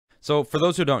So for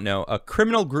those who don't know, a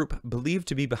criminal group believed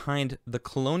to be behind the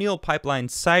Colonial Pipeline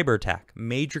cyber attack,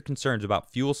 major concerns about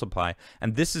fuel supply.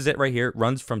 And this is it right here. It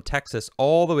runs from Texas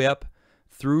all the way up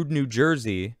through New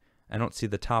Jersey. I don't see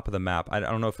the top of the map. I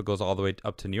don't know if it goes all the way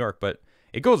up to New York, but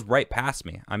it goes right past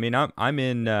me. I mean, I'm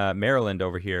in Maryland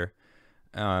over here.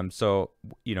 So,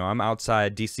 you know, I'm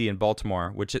outside D.C. and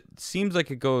Baltimore, which it seems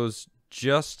like it goes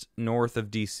just north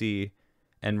of D.C.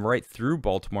 and right through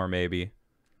Baltimore maybe.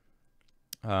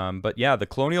 But yeah, the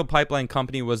Colonial Pipeline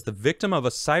Company was the victim of a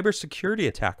cybersecurity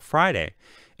attack Friday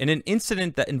in an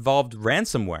incident that involved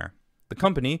ransomware. The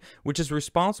company, which is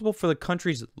responsible for the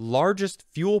country's largest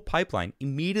fuel pipeline,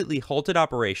 immediately halted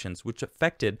operations, which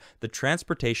affected the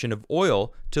transportation of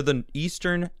oil to the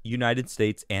eastern United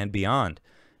States and beyond.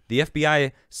 The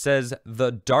FBI says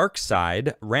the Dark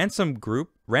Side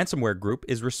ransomware group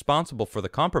is responsible for the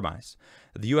compromise.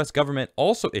 The U.S. government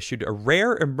also issued a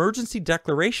rare emergency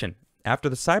declaration after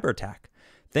the cyber attack.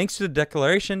 Thanks to the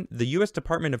declaration, the U.S.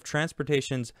 Department of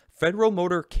Transportation's Federal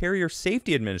Motor Carrier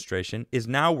Safety Administration is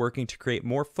now working to create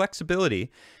more flexibility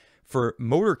for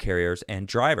motor carriers and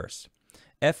drivers.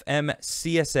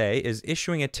 FMCSA is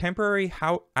issuing a temporary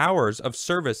hours of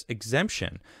service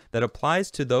exemption that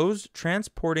applies to those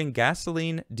transporting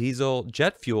gasoline, diesel,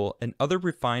 jet fuel, and other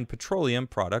refined petroleum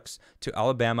products to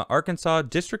Alabama, Arkansas,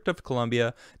 District of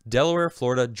Columbia, Delaware,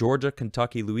 Florida, Georgia,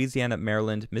 Kentucky, Louisiana,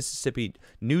 Maryland, Mississippi,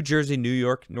 New Jersey, New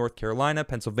York, North Carolina,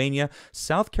 Pennsylvania,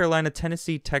 South Carolina,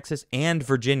 Tennessee, Texas, and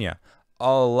Virginia.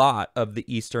 A lot of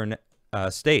the eastern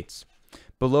states.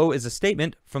 Below is a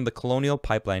statement from the Colonial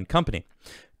Pipeline Company.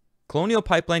 Colonial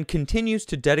Pipeline continues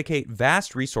to dedicate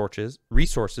vast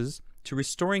resources to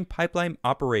restoring pipeline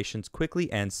operations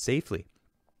quickly and safely.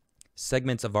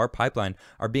 Segments of our pipeline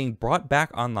are being brought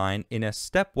back online in a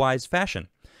stepwise fashion,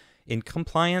 in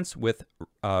compliance with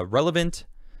relevant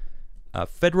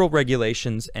federal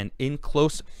regulations and in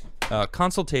close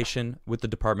consultation with the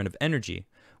Department of Energy,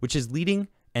 which is leading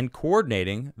and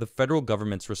coordinating the federal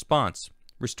government's response.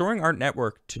 Restoring our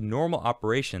network to normal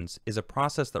operations is a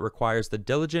process that requires the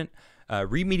diligent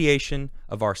remediation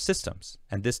of our systems,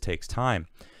 and this takes time.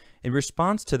 In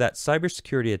response to that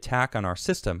cybersecurity attack on our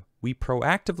system, we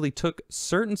proactively took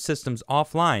certain systems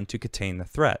offline to contain the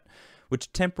threat,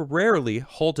 which temporarily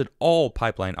halted all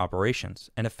pipeline operations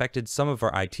and affected some of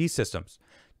our IT systems.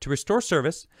 To restore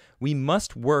service, we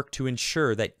must work to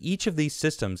ensure that each of these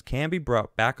systems can be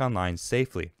brought back online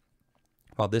safely.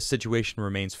 While this situation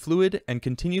remains fluid and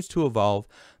continues to evolve,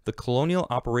 the Colonial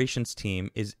Operations Team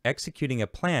is executing a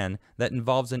plan that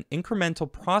involves an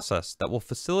incremental process that will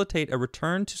facilitate a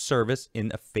return to service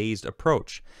in a phased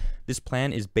approach. This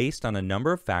plan is based on a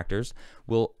number of factors,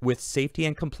 with safety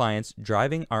and compliance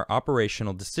driving our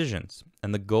operational decisions,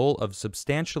 and the goal of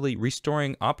substantially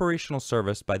restoring operational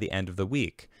service by the end of the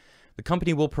week. The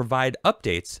company will provide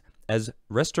updates as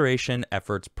restoration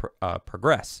efforts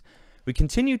progress. We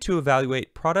continue to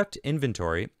evaluate product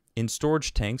inventory in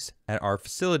storage tanks at our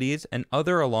facilities and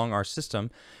other along our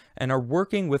system, and are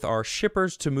working with our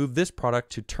shippers to move this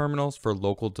product to terminals for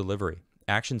local delivery.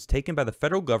 Actions taken by the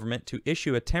federal government to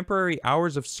issue a temporary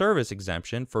hours of service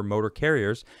exemption for motor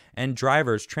carriers and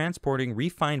drivers transporting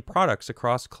refined products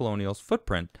across Colonial's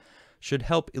footprint should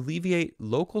help alleviate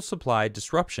local supply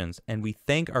disruptions, and we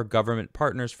thank our government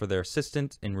partners for their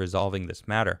assistance in resolving this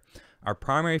matter. Our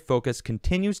primary focus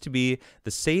continues to be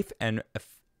the safe and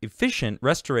efficient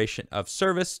restoration of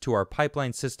service to our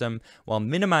pipeline system while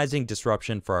minimizing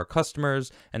disruption for our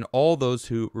customers and all those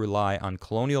who rely on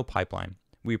Colonial Pipeline.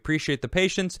 We appreciate the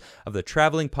patience of the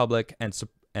traveling public and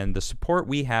the support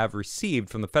we have received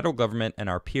from the federal government and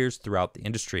our peers throughout the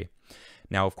industry.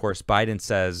 Now, of course, Biden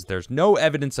says there's no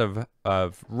evidence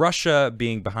of Russia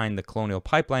being behind the Colonial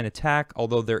Pipeline attack,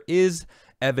 although there is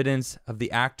evidence of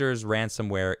the actors'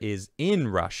 ransomware is in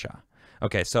Russia.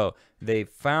 Okay, so they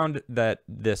found that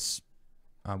this,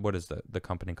 what is the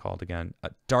company called again? A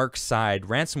Dark Side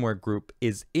ransomware group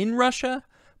is in Russia,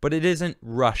 but it isn't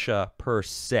Russia per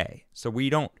se. So we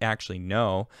don't actually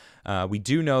know. We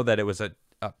do know that it was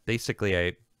basically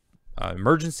a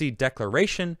emergency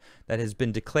declaration that has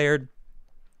been declared.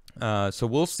 So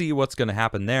we'll see what's going to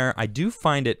happen there. I do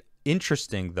find it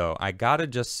interesting, though. I gotta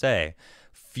just say,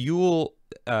 fuel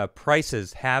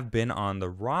prices have been on the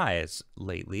rise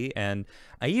lately, and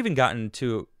I even got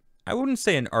into, I wouldn't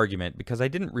say an argument because I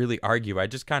didn't really argue. I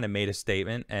just kind of made a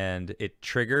statement, and it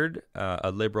triggered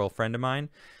a liberal friend of mine.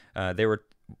 They were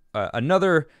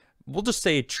another, we'll just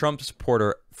say Trump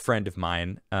supporter friend of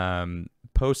mine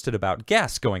posted about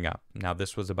gas going up. Now,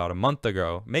 this was about a month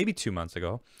ago, maybe 2 months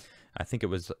ago. I think it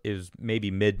was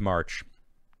maybe mid-March.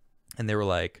 And they were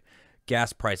like,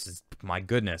 gas prices, my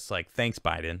goodness, like, thanks,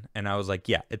 Biden. And I was like,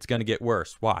 yeah, it's going to get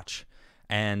worse. Watch.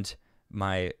 And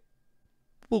my,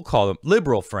 we'll call him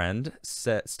liberal friend,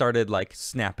 started like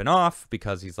snapping off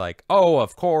because he's like, oh,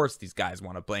 of course, these guys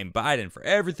want to blame Biden for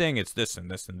everything. It's this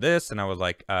and this and this. And I was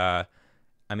like, I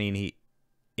mean,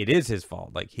 it is his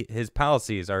fault. Like, his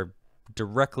policies are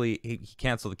directly, he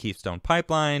canceled the Keystone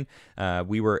Pipeline.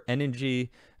 We were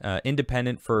energy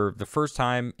independent for the first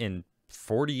time in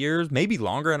 40 years, maybe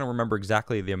longer. I don't remember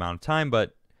exactly the amount of time,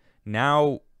 but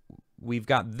now we've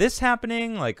got this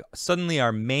happening. Like, suddenly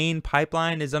our main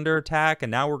pipeline is under attack,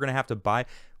 and now we're going to have to buy.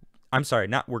 I'm sorry,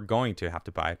 not we're going to have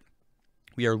to buy.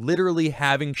 We are literally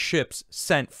having ships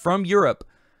sent from Europe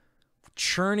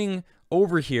churning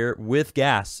over here with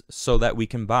gas so that we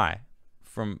can buy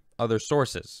from other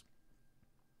sources.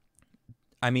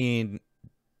 I mean,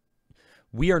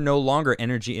 we are no longer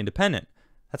energy independent.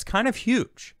 That's kind of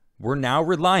huge. We're now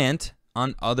reliant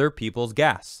on other people's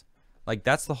gas. Like,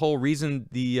 that's the whole reason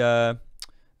the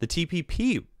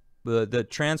TPP, the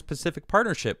Trans-Pacific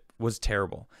Partnership, was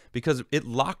terrible, because it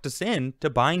locked us in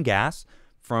to buying gas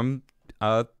from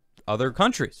other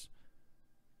countries.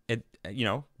 It, you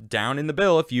know, down in the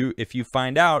bill, if you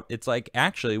find out, it's like,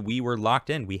 actually, we were locked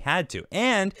in. We had to.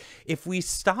 And if we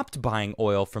stopped buying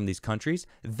oil from these countries,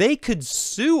 they could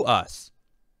sue us.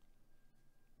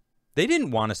 They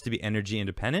didn't want us to be energy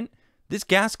independent. This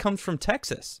gas comes from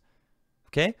Texas.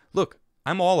 Okay? Look,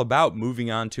 I'm all about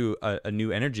moving on to a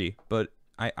new energy, but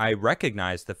I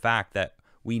recognize the fact that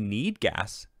we need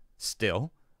gas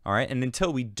still. All right? And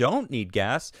until we don't need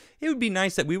gas, it would be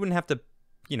nice that we wouldn't have to,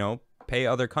 you know, pay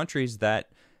other countries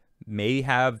that may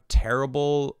have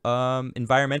terrible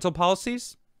environmental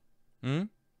policies.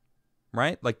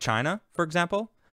 Right? Like China, for example.